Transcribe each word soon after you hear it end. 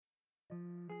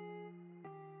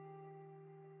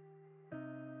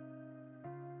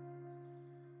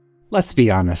Let's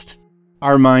be honest,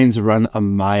 our minds run a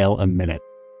mile a minute.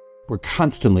 We're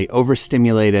constantly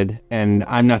overstimulated, and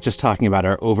I'm not just talking about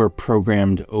our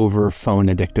over-programmed,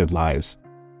 over-phone-addicted lives.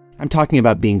 I'm talking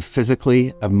about being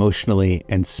physically, emotionally,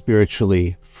 and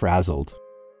spiritually frazzled.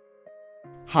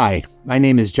 Hi, my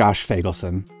name is Josh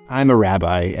Feigelson. I'm a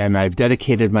rabbi, and I've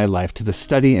dedicated my life to the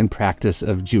study and practice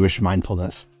of Jewish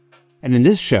mindfulness. And in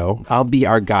this show, I'll be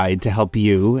our guide to help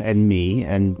you and me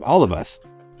and all of us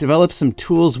develop some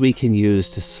tools we can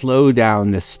use to slow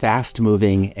down this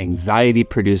fast-moving,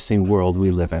 anxiety-producing world we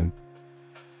live in.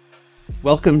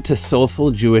 Welcome to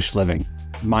Soulful Jewish Living,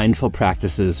 mindful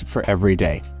practices for every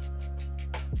day.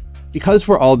 Because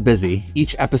we're all busy,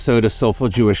 each episode of Soulful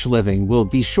Jewish Living will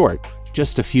be short,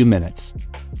 just a few minutes.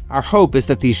 Our hope is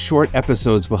that these short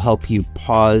episodes will help you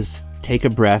pause, take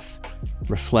a breath,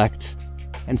 reflect,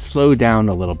 and slow down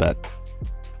a little bit.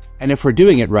 And if we're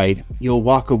doing it right, you'll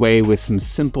walk away with some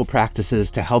simple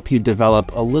practices to help you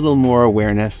develop a little more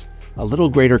awareness, a little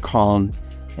greater calm,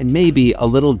 and maybe a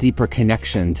little deeper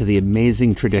connection to the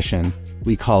amazing tradition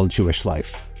we call Jewish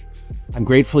life. I'm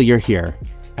grateful you're here,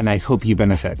 and I hope you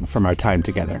benefit from our time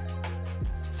together.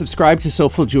 Subscribe to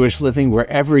Soulful Jewish Living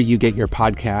wherever you get your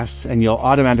podcasts, and you'll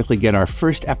automatically get our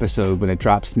first episode when it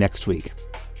drops next week.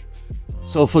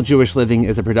 Soulful Jewish Living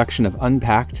is a production of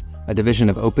Unpacked, a division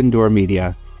of OpenDor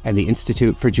Media, and the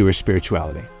Institute for Jewish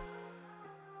Spirituality.